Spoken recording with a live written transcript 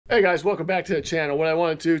Hey guys, welcome back to the channel. What I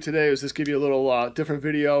want to do today is just give you a little different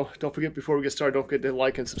video. Don't forget, before we get started, don't forget to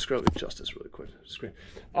like and subscribe. Adjust this really quick. Screen.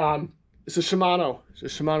 It's a Shimano. It's a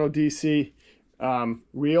Shimano DC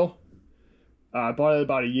reel. I bought it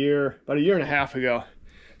about a year and a half ago.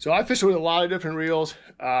 So I fished with a lot of different reels.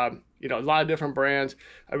 You know, a lot of different brands.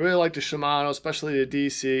 I really like the Shimano, especially the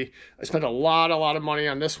DC. I spent a lot of money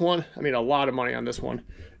on this one. I mean, a lot of money on this one.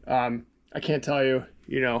 I can't tell you.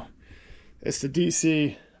 You know, it's the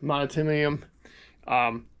DC monotonium,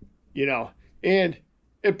 you know, and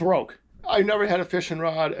it broke. I never had a fishing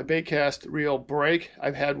rod, a bait cast reel break.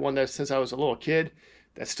 I've had one that since I was a little kid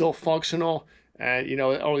that's still functional, and you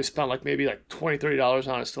know, I only spent like maybe like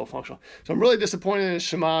 $20–30 on it, still functional. So I'm really disappointed in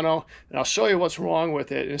Shimano, and I'll show you what's wrong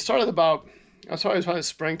with it. And it started about, I was probably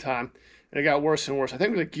springtime, and it got worse and worse. I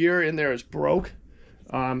think the gear in there is broke.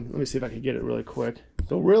 Let me see if I can get it really quick.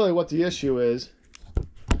 So really what the issue is,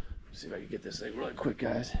 see if I can get this thing really quick,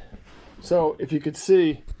 guys. So if you could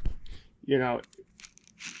see, you know,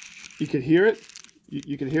 you could hear it.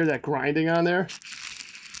 You could hear that grinding on there,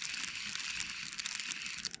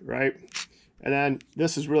 right? And then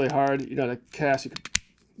this is really hard, you know, the cast. You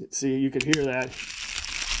could see, you could hear that.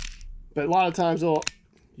 But a lot of times,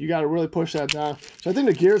 you got to really push that down. So I think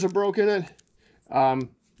the gears are broken in it.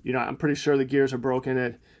 You know, I'm pretty sure the gears are broken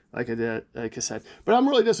in it. Like I said, but I'm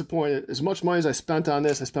really disappointed. As much money as I spent on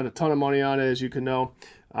this, I spent a ton of money on it, as you can know.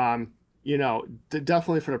 You know,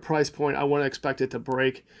 definitely for the price point, I wouldn't expect it to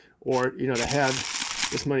break or, you know, to have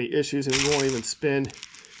this many issues, and it won't even spin.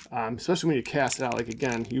 Especially when you cast it out. Like,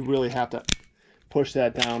 again, you really have to push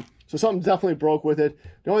that down. So something definitely broke with it.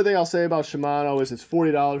 The only thing I'll say about Shimano is it's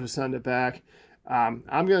 $40 to send it back. I'm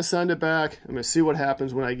going to send it back. I'm going to see what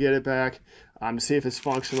happens when I get it back, to see if it's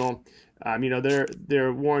functional. You know,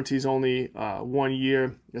 their warranty is only 1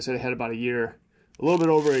 year. I said I had about a year, a little bit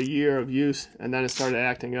over a year of use, and then it started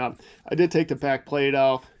acting up. I did take the back plate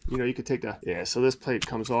off. You know, you could take the, yeah, so this plate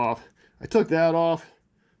comes off. I took that off,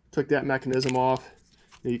 took that mechanism off.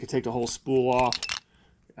 You could take the whole spool off.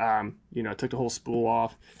 You know, I took the whole spool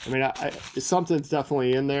off. I mean, something's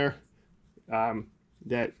definitely in there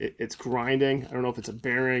that it's grinding. I don't know if it's a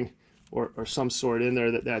bearing or some sort in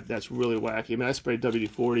there that's really wacky. I mean, I sprayed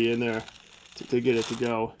WD-40 in there to get it to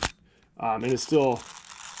go, and it's still,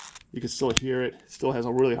 you can still hear it. It still has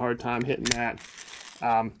a really hard time hitting that.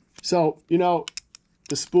 So, you know,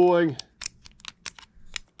 the spooling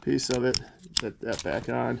piece of it, that back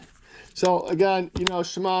on. So again, you know,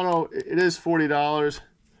 Shimano, it is $40.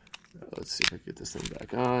 Let's see if I can get this thing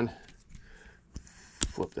back on.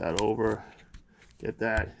 Flip that over. Get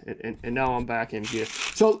that, and now I'm back in gear.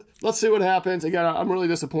 So let's see what happens. Again, I'm really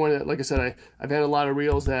disappointed. Like I said, I've had a lot of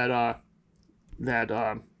reels that I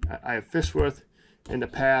have fished with in the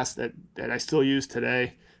past that I still use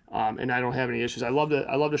today, and I don't have any issues. I love the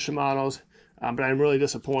Shimanos, but I'm really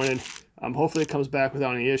disappointed. Hopefully it comes back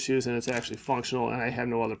without any issues and it's actually functional and I have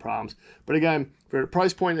no other problems. But again, for the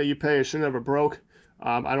price point that you pay, it shouldn't have ever broke.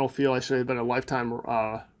 I don't feel I should have been a lifetime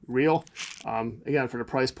reel. Again, for the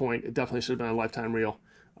price point, it definitely should have been a lifetime reel.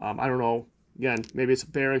 I don't know. Again, maybe it's a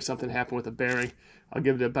bearing. Something happened with the bearing. I'll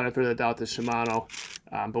give it the benefit of the doubt to Shimano.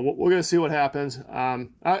 But we're going to see what happens. All right,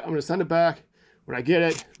 I'm going to send it back. When I get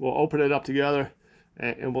it, we'll open it up together,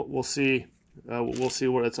 and we'll see. We'll see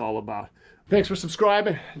what it's all about. Thanks for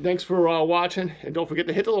subscribing. Thanks for watching. And don't forget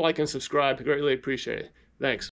to hit the like and subscribe. I greatly appreciate it. Thanks.